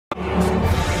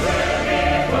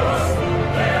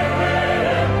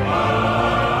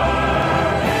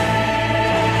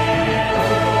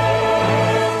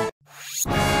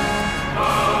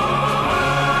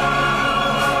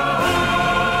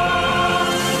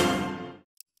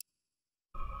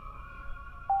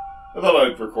I thought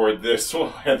I'd record this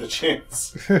while I had the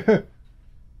chance. At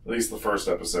least the first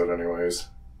episode, anyways.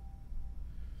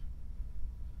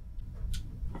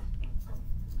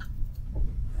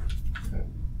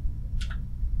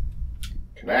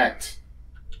 Connect.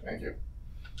 Thank you.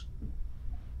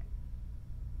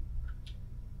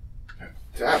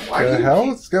 Dad, why the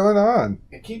hell is going on?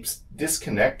 It keeps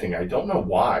disconnecting. I don't know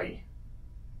why.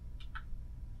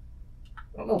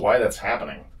 I don't know why that's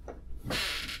happening.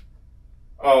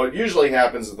 Oh, it usually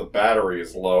happens if the battery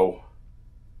is low.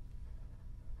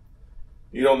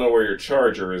 You don't know where your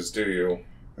charger is, do you?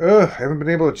 Ugh, I haven't been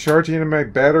able to charge any of my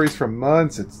batteries for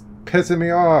months. It's pissing me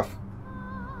off.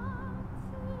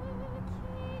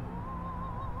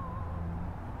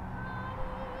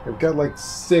 I've got like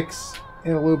 6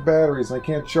 interloop batteries and I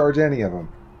can't charge any of them.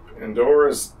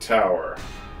 Pandora's Tower.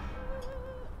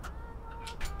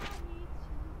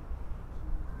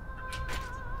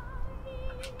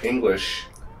 English.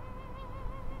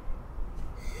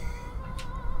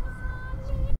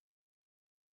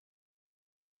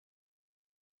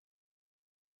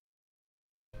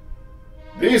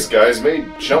 These guys made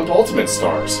Jump Ultimate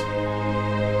Stars.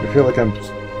 I feel like I'm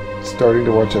starting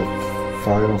to watch a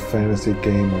Final Fantasy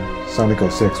game or Sonic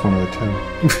 06, one of the two.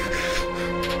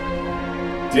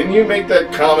 Didn't you make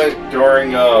that comment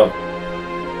during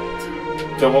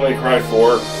Devil May Cry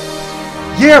 4?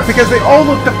 Yeah, because they all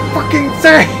look the fucking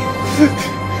same!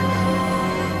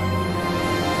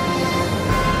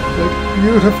 That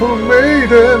beautiful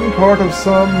maiden, part of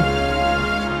some...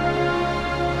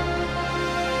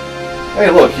 Hey,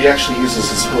 look, he actually uses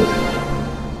his hood.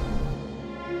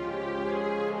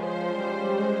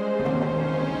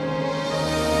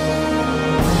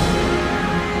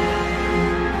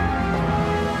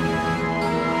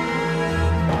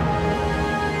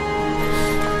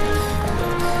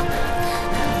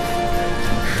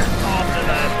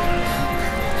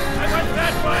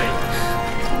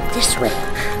 This way.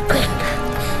 Quick.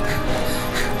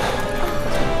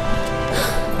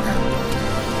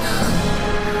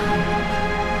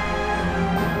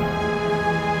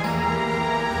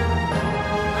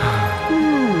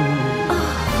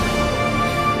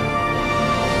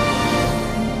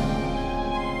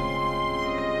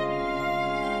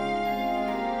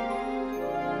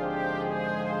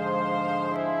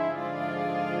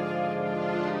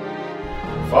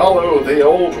 Follow the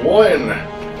old one.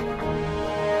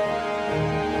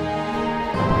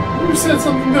 You said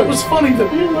something that was funny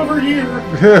that we'll never hear.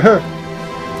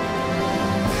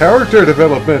 Character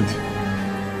development.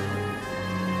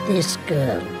 This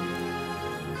girl.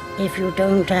 If you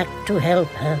don't act to help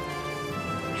her,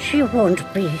 she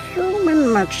won't be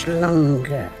human much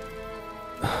longer.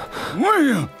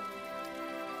 Well,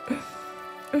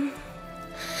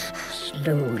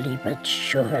 Slowly but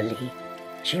surely,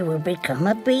 she will become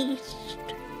a beast.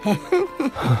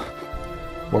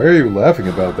 Why are you laughing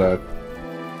about that?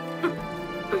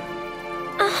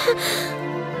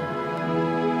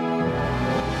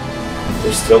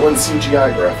 We're still in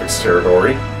CGI graphics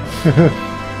territory.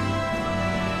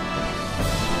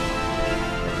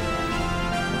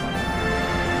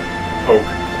 Poke.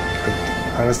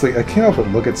 Honestly, I can't help but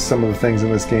look at some of the things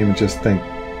in this game and just think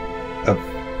of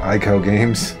Ico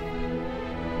games.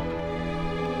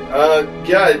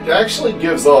 Yeah, it actually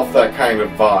gives off that kind of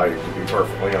vibe, to be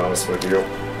perfectly honest with you.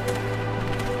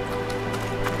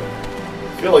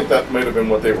 I feel like that might have been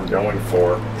what they were going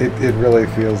for. It really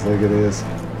feels like it is.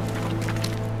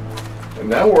 And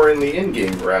now we're in the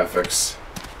in-game graphics.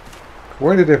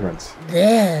 Quite a difference.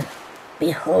 There,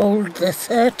 behold the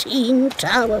 13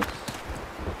 towers.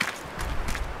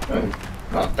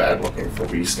 Not bad looking for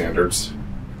Wii standards.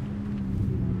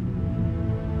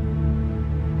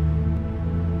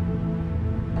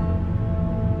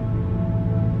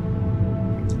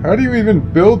 How do you even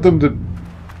build them to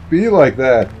be like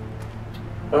that?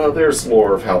 There's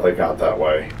lore of how they got that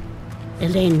way.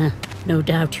 Elena, no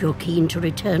doubt you're keen to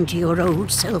return to your old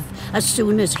self as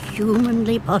soon as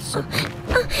humanly possible.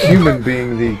 Human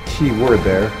being the key word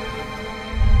there.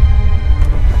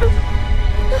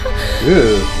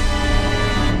 Ew.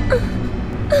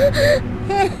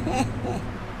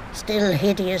 Still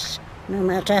hideous, no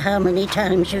matter how many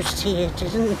times you see it,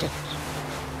 isn't it?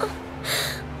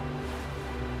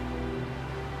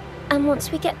 And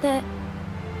once we get there,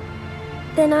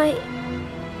 then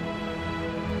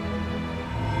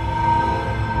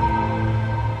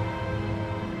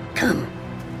Come,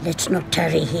 let's not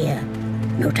tarry here.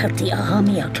 No doubt the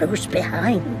army are close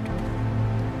behind.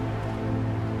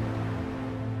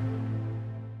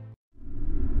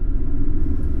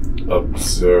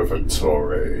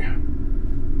 Observatory.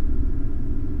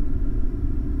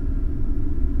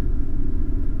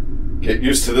 Get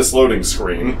used to this loading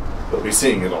screen. You'll be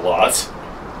seeing it a lot.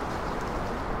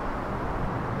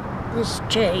 This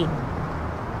chain.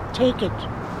 Take it.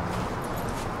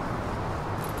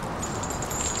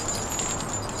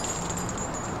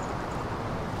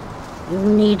 You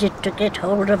need it to get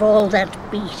hold of all that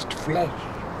beast flesh.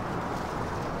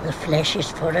 The flesh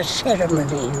is for a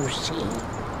ceremony, you see,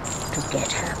 to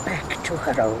get her back to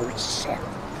her old self.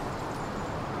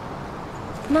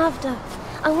 Mavda,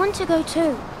 I want to go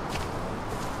too.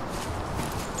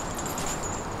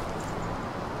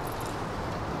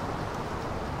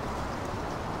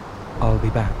 I'll be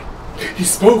back. He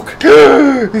spoke!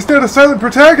 He's not a silent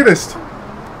protagonist!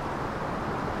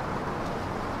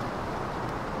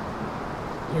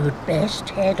 You'd best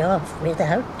head off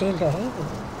without delay.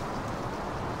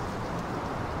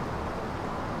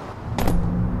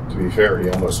 To be fair, he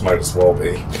almost might as well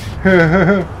be.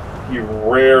 He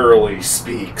rarely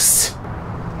speaks.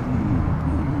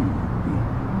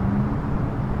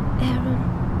 Aaron,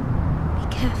 be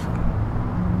careful.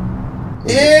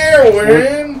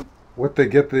 Aaron! What, they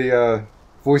get the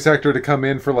voice actor to come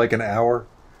in for like an hour?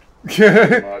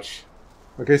 Pretty much.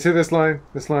 Okay, say this line.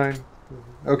 This line.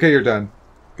 Okay, you're done.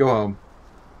 Go home.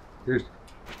 Here's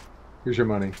your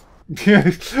money.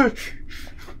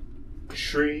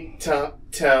 Treetop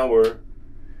Tower.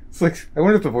 It's like, I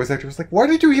wonder if the voice actor was like, why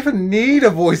did you even need a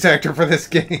voice actor for this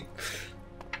game?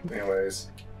 Anyways,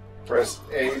 press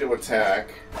A to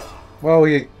attack. Well,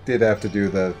 he did have to do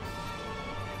the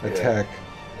attack.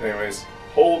 Yeah. Anyways,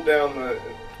 hold down the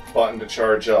button to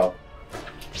charge up.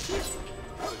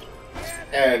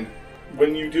 And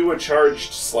when you do a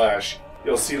charged slash,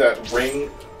 you'll see that ring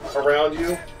around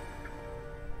you.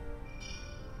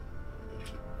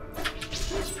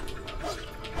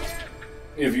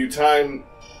 If you time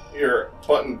your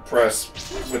button press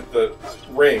with the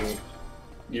ring,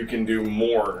 you can do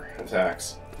more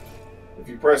attacks. If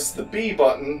you press the B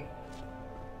button,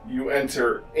 you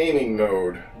enter aiming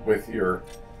mode with your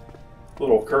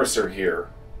little cursor here.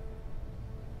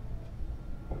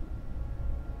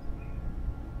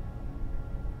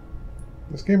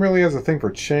 This game really has a thing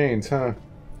for chains, huh?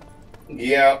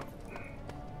 Yeah.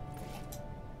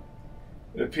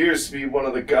 It appears to be one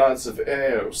of the gods of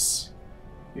Eos.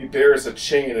 He bears a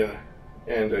chain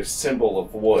and a symbol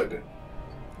of wood.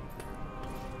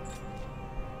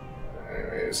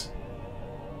 Anyways,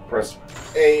 press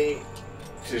A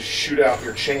to shoot out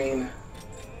your chain.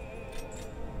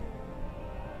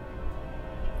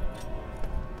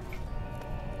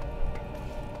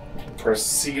 Press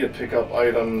C to pick up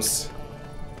items.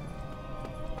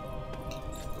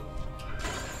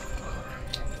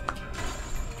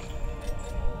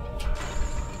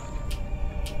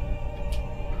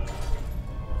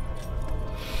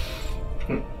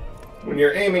 When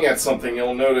you're aiming at something,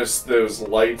 you'll notice those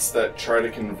lights that try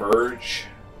to converge.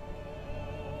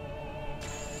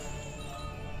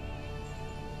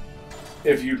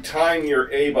 If you time your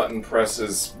A button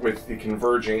presses with the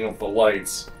converging of the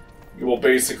lights, you will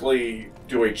basically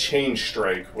do a chain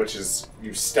strike, which is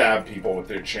you stab people with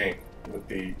their chain, with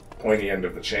the pointy end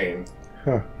of the chain.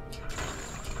 Huh.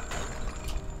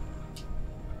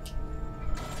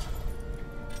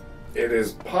 It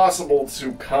is possible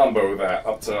to combo that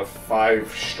up to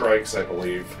 5 strikes, I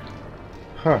believe.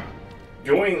 Huh.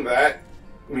 Doing that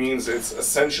means it's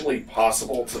essentially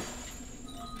possible to...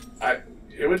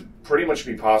 it would pretty much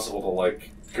be possible to,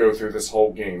 like, go through this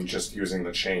whole game just using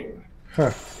the chain.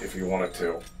 Huh. If you wanted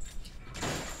to.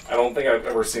 I don't think I've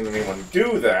ever seen anyone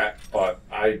do that, but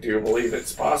I do believe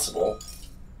it's possible.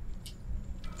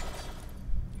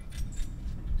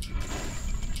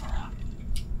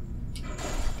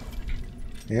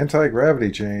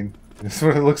 Anti-gravity chain. That's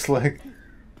what it looks like.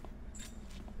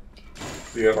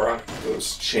 The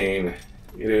Arachnos chain.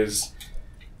 It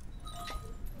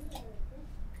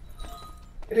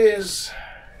is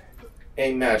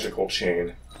a magical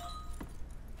chain.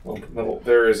 Well,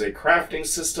 there is a crafting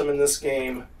system in this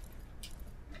game.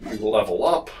 You level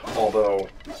up, although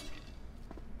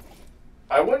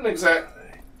I wouldn't exactly...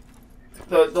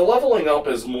 The leveling up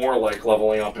is more like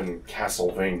leveling up in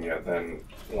Castlevania than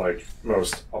like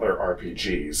most other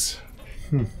RPGs.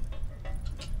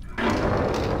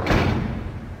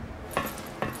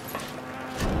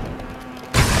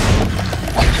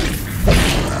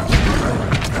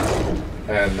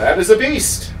 And that is a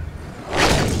beast!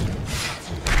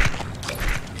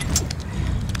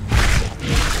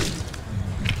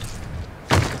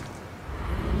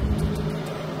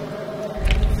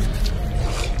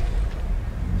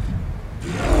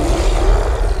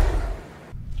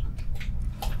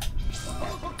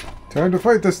 Time to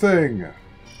fight this thing!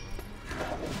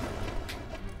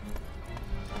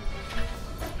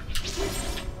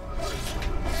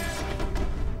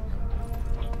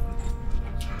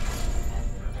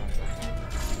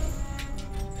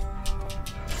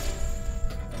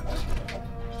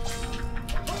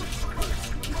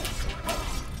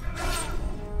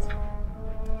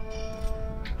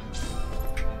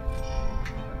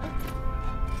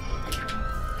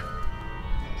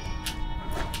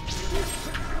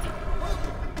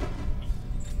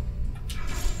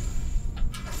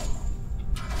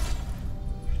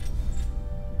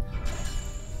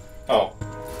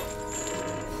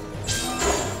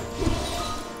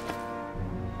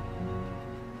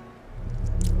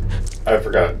 I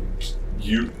forgot.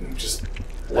 You just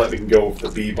letting go of the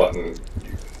B button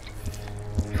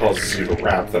causes you to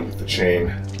wrap them with the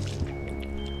chain.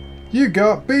 You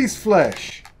got beast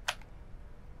flesh.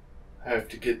 I have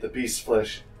to get the beast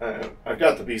flesh. I've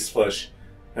got the beast flesh.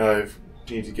 Now I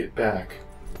need to get back.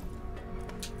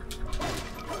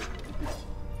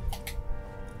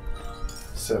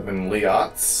 Seven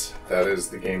Leots. That is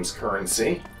the game's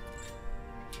currency.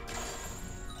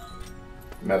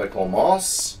 Medical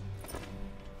moss.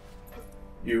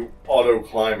 You auto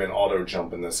climb and auto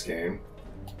jump in this game.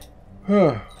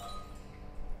 Huh.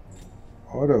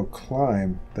 Auto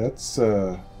climb. That's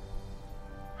huh.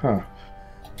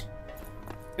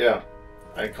 Yeah,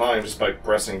 I climb just by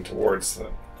pressing towards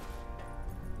them.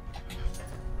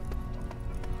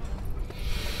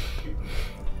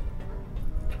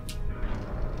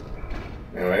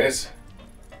 Anyways,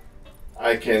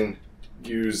 I can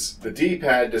use the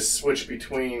D-pad to switch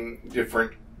between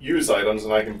different use items,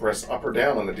 and I can press up or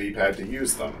down on the D-pad to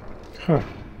use them. Huh.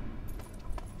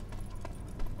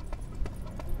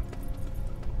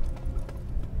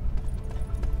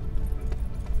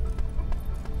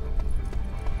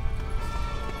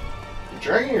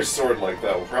 Dragging your sword like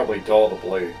that will probably dull the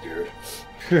blade,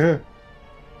 dude.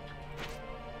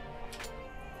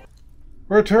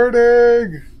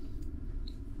 Returning!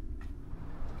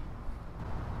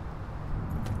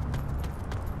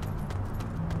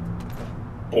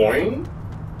 Boing?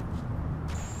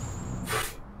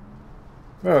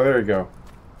 Oh, there you go.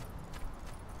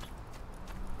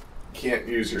 Can't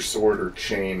use your sword or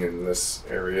chain in this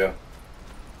area.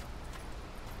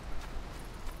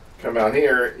 Come out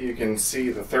here, you can see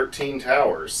the 13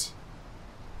 towers.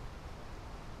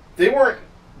 They weren't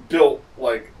built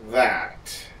like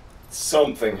that.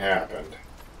 Something happened.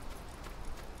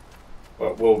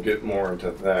 But we'll get more into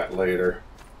that later.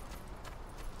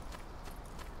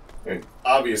 And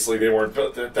obviously they weren't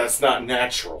built. That's not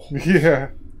natural. Yeah.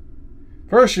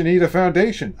 First you need a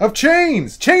foundation of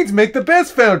chains! Chains make the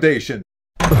best foundation!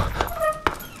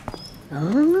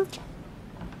 Oh?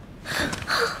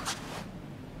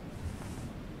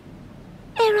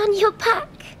 They're on your back.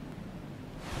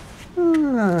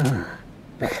 Ah,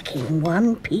 back in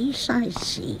one piece, I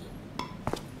see.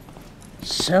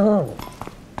 So,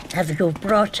 have you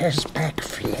brought us back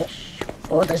flesh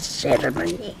for the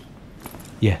ceremony?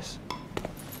 Yes.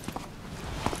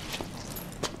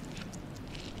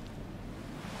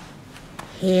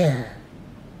 Here.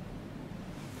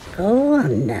 Go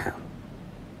on now.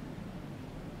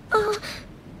 Oh,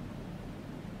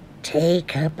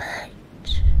 Take a bite.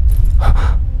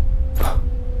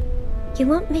 you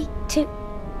want me to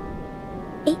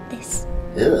eat this?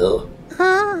 Ew.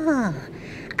 Ah,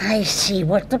 I see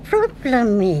what the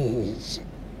problem is.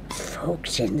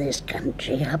 Folks in this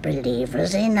country are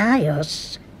believers in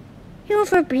Ios. You're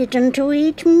forbidden to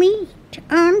eat meat,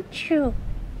 aren't you?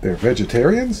 They're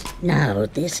vegetarians? Now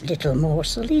this little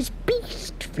morsel is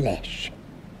beast flesh.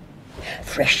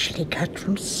 Freshly cut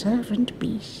from servant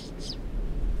beasts.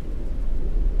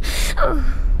 Oh,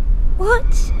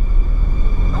 what?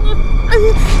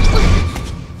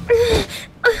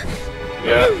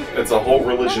 Yeah, it's a whole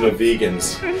religion of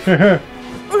vegans.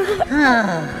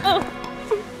 Ah.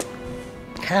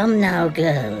 Come now,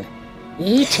 girl.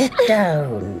 Eat it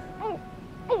down.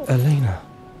 Elena.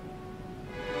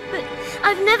 But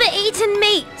I've never eaten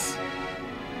meat.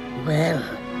 Well,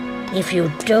 if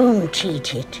you don't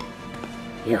eat it,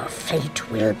 your fate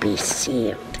will be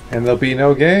sealed. And there'll be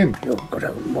no game. You'll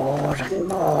grow more and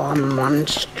more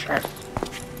monstrous.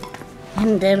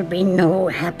 And there'll be no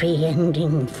happy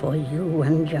ending for you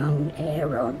and young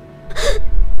Aaron.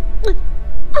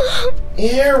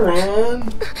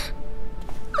 Aaron!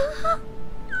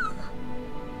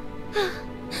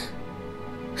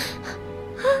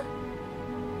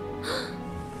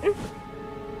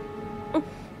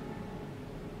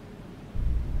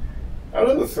 Out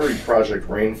of the 3 Project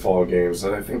Rainfall games,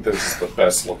 I think this is the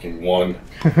best looking one.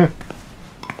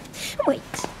 Wait.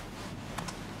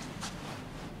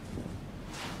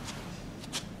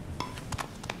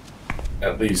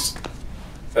 At least,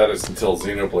 that is until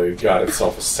Xenoblade got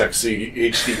itself a sexy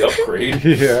HD upgrade.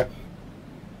 Yeah.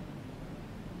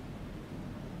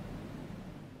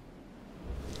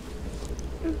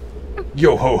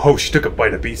 Yo ho ho, she took a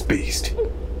bite of beast.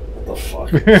 What the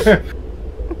fuck?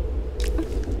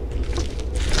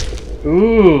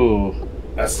 Ooh.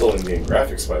 That's still in-game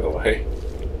graphics, by the way.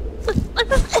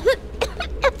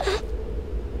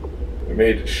 They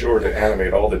made sure to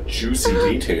animate all the juicy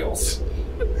details.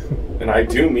 And I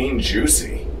do mean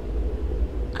juicy.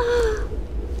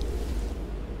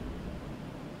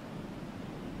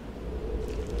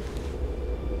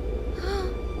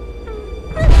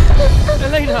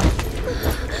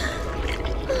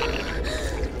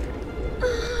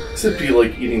 This would be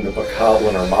like eating the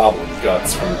bokoblin or moblin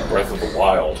guts from Breath of the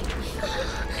Wild.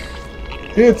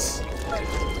 It's...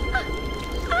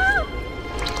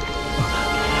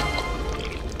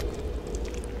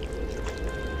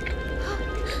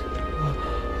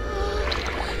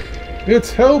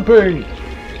 It's helping!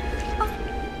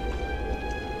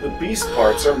 The beast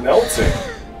parts are melting.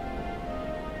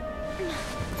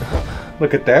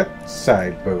 Look at that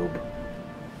side boob.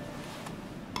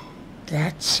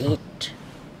 That's it.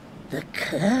 The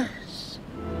curse.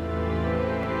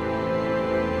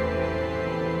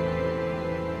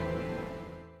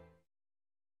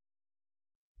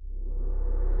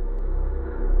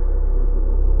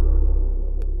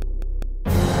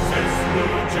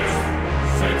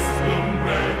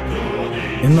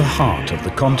 In the heart of the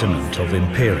continent of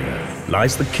Imperia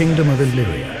lies the kingdom of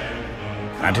Illyria.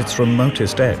 At its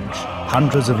remotest edge,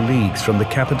 hundreds of leagues from the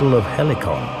capital of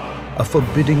Helicon, a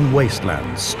forbidding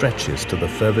wasteland stretches to the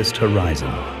furthest horizon,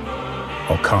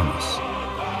 Orcanos.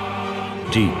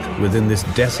 Deep within this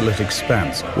desolate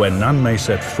expanse, where none may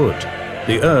set foot,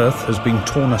 the earth has been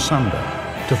torn asunder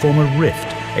to form a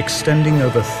rift extending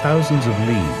over thousands of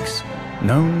leagues,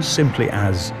 known simply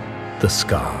as the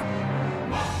Scar.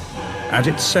 At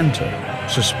its center,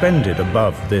 suspended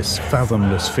above this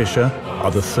fathomless fissure,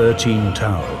 are the 13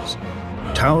 towers.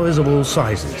 Towers of all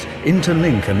sizes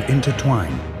interlink and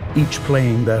intertwine, each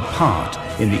playing their part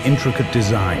in the intricate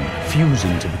design,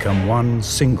 fusing to become one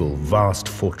single vast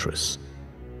fortress.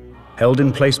 Held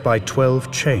in place by 12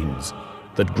 chains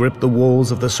that grip the walls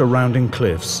of the surrounding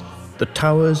cliffs, the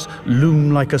towers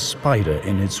loom like a spider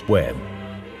in its web,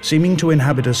 seeming to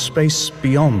inhabit a space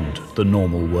beyond the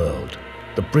normal world.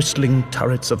 The bristling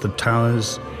turrets of the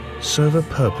towers serve a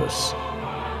purpose.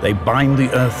 They bind the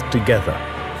earth together,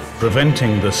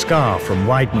 preventing the Scar from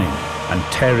widening and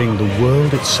tearing the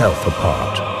world itself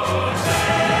apart.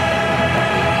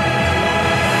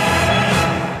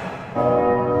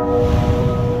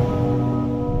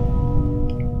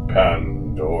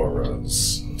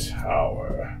 Pandora's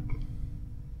Tower.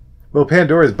 Well,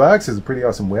 Pandora's box is a pretty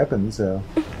awesome weapon, so...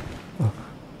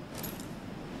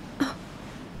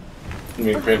 You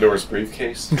mean Pandora's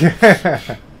briefcase?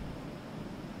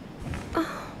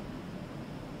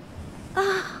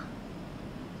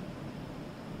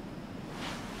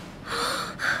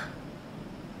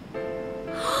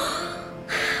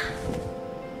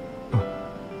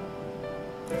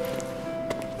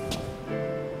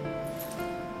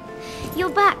 You're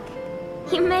back.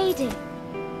 You made it.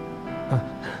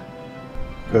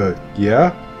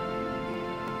 Yeah?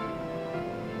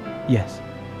 Yes.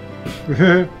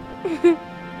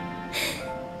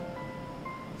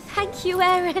 Thank you,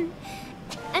 Aaron.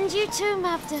 And you too,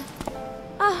 Mavda.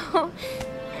 Oh,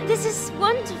 this is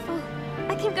wonderful.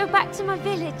 I can go back to my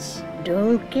village.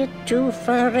 Don't get too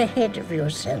far ahead of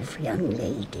yourself, young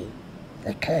lady.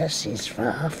 The curse is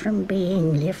far from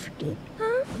being lifted.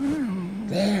 Huh?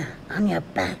 There, on your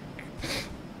back.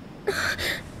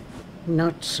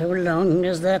 Not so long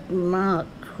as that mark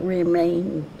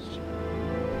remains.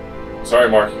 Sorry,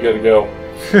 Mark, you gotta go.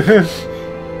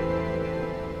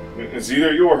 It's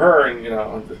either you or her, and you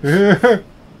know.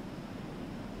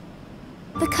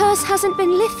 The curse hasn't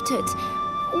been lifted.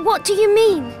 What do you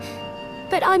mean?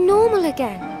 But I'm normal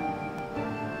again.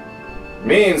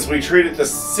 Means we treated the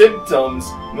symptoms,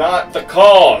 not the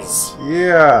cause.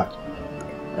 Yeah.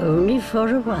 Only for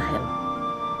a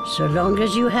while. So long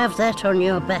as you have that on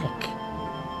your back,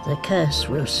 the curse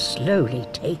will slowly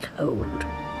take hold.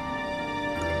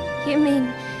 You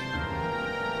mean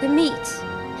the meat?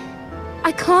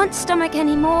 I can't stomach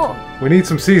anymore. We need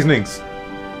some seasonings.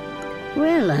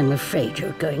 Well, I'm afraid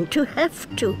you're going to have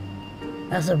to.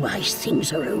 Otherwise,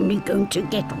 things are only going to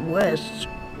get worse.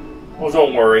 Well,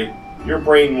 don't worry. Your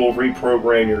brain will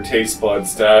reprogram your taste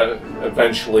buds to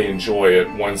eventually enjoy it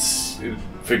once it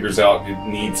figures out it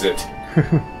needs it.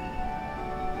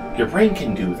 Your brain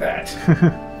can do that.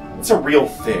 It's a real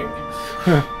thing.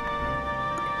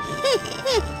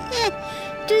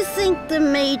 To think the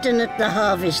maiden at the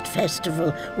Harvest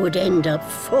Festival would end up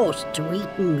forced to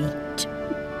eat meat.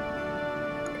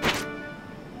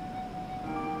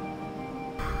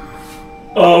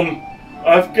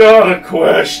 I've got a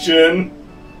question.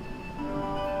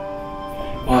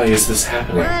 Why is this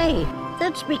happening? Why?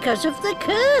 That's because of the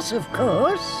curse, of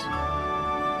course.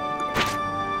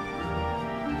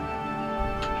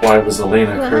 Why was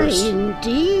Elena Why, cursed?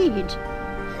 indeed.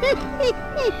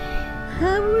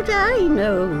 How would I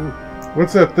know?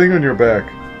 What's that thing on your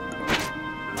back?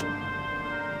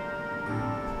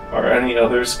 Are any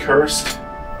others cursed?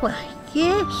 Why,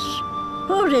 yes.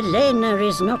 Poor Elena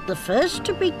is not the first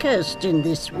to be cursed in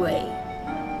this way.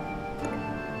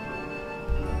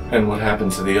 And what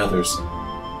happened to the others?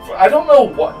 I don't know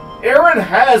what... Aaron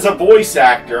has a voice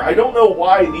actor. I don't know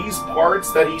why these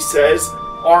parts that he says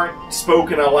aren't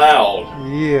spoken aloud.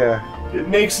 Yeah. It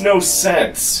makes no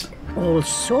sense. All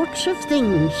sorts of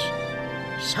things.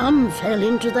 Some fell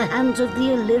into the hands of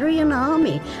the Illyrian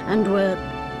army and were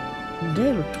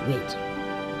dealt with.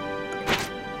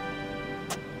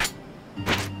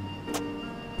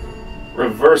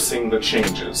 Reversing the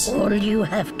changes. All you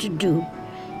have to do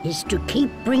is to keep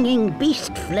bringing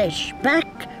beast flesh back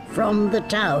from the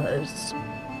towers.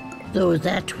 Though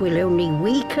that will only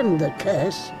weaken the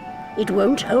curse, it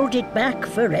won't hold it back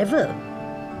forever.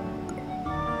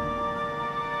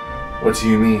 What do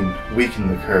you mean, weaken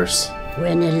the curse?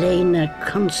 When Elena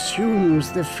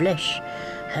consumes the flesh,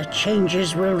 her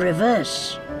changes will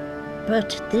reverse.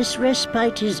 But this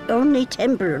respite is only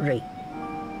temporary.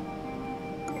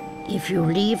 If you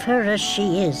leave her as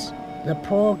she is, the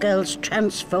poor girl's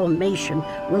transformation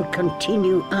will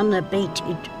continue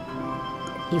unabated.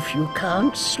 If you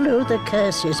can't slow the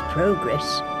curse's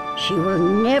progress, she will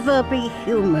never be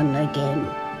human again.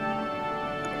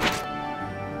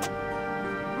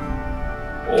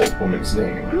 Old woman's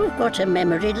name. You've got a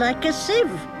memory like a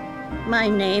sieve. My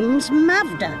name's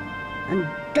Mavda, and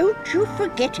don't you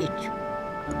forget it.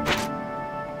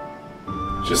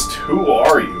 Just who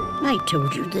are you? I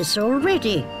told you this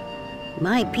already.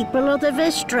 My people are the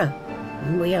Vestra,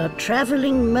 and we are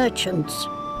traveling merchants.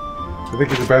 I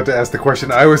think he's about to ask the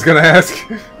question I was going to ask.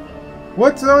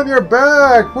 What's on your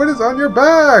back? What is on your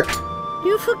back?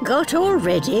 You forgot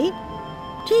already?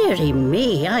 Dearie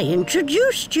me, I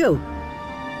introduced you.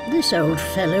 This old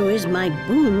fellow is my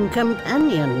boon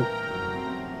companion.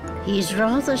 He's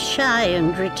rather shy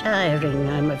and retiring,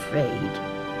 I'm afraid.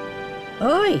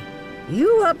 Oi,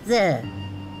 you up there.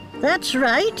 That's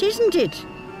right, isn't it?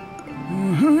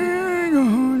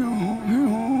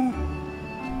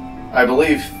 I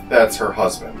believe that's her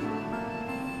husband.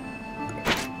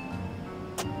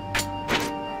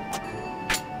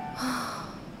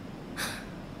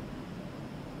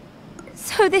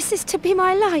 So this is to be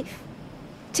my life?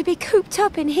 To be cooped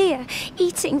up in here,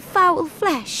 eating foul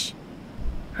flesh?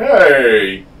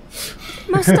 Hey!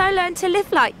 Must I learn to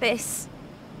live like this?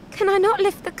 Can I not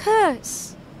lift the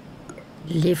curse?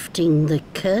 Lifting the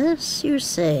curse, you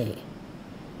say?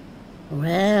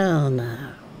 Well,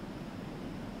 now.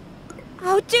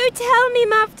 Oh, do tell me,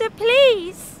 Mavda,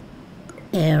 please!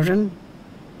 Aaron,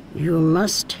 you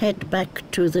must head back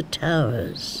to the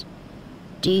towers.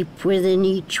 Deep within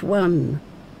each one,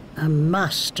 a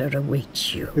master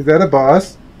awaits you. Is that a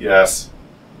boss? Yes.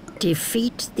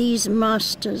 Defeat these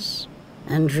masters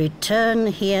and return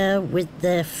here with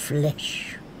their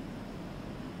flesh.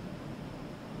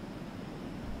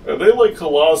 Are they like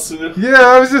Colossus? Yeah,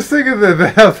 I was just thinking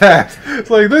about that. It's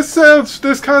like, this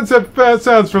concept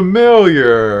sounds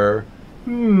familiar.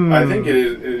 I think it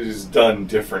is done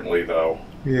differently, though.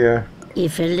 Yeah.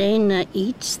 If Elena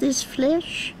eats this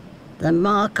flesh, the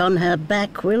mark on her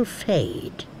back will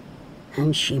fade,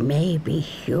 and she may be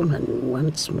human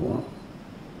once more.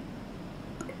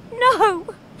 No!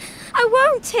 I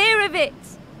won't hear of it!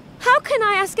 How can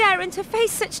I ask Aaron to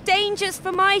face such dangers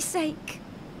for my sake?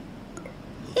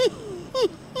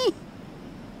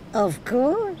 Of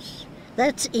course.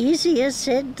 That's easier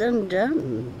said than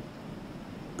done.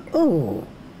 Oh,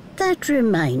 that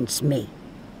reminds me.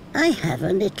 I have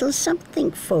a little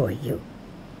something for you.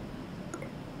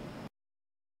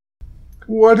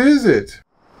 What is it?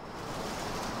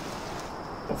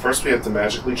 Well, first we have to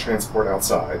magically transport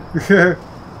outside.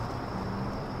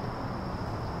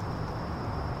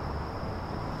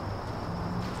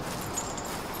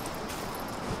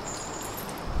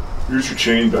 Here's your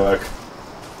chain back.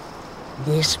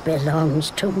 This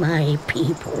belongs to my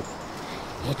people.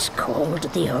 It's called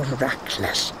the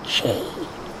Oraculous Chain.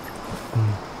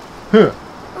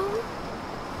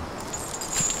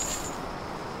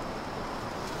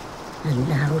 And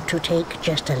now to take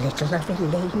just a little of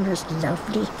Elena's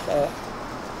lovely hair.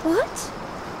 What?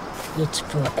 It's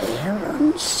for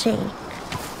Aaron's sake.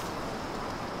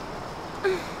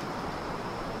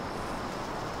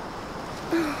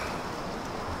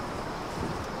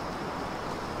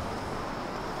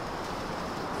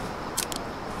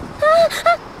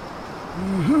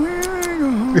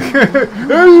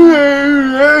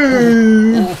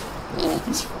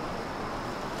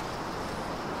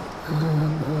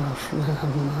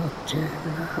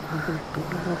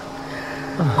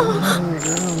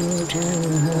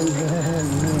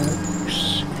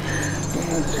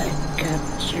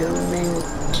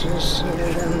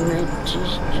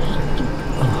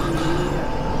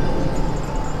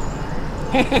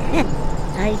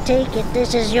 I take it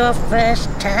this is your first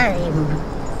time.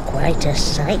 Quite a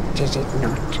sight, is it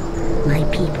not? My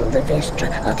people, the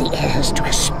Vestra, are the heirs to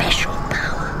a special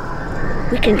power.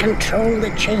 We can control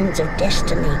the chains of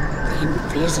destiny, the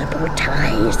invisible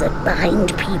ties that bind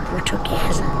people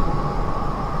together.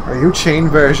 Are you chain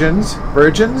virgins?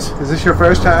 Is this your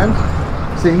first time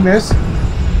seeing this?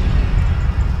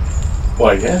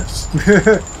 Why, yes.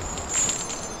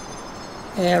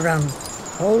 Aaron,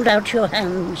 hold out your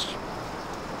hands.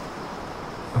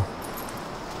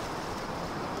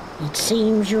 It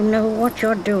seems you know what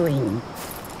you're doing,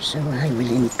 so I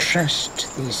will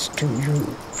entrust this to you.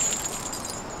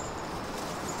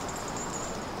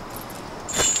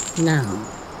 Now,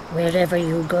 wherever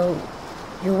you go,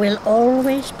 you will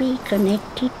always be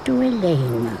connected to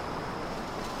Elena.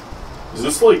 Is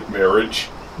this like marriage?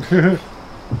 Did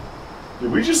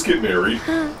we just get married?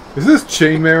 Is this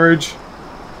chain marriage?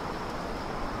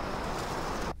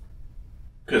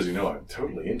 Because, you know, I'm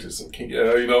totally into some kinky...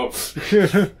 you know...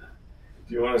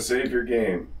 Do you want to save your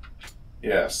game?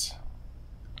 Yes.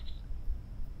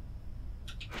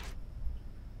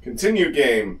 Continue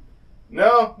game.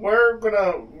 No, we're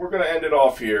gonna end it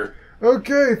off here.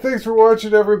 Okay, thanks for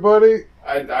watching, everybody.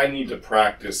 I need to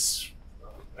practice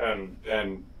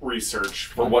and research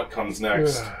for what comes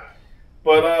next.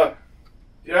 But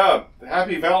yeah,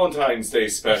 happy Valentine's Day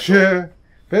special. Yeah.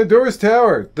 Pandora's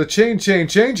Tower, the chains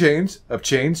of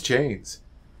chains.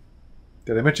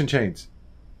 Did I mention chains?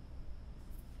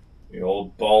 The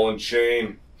old ball and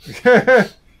chain.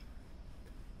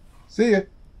 See ya.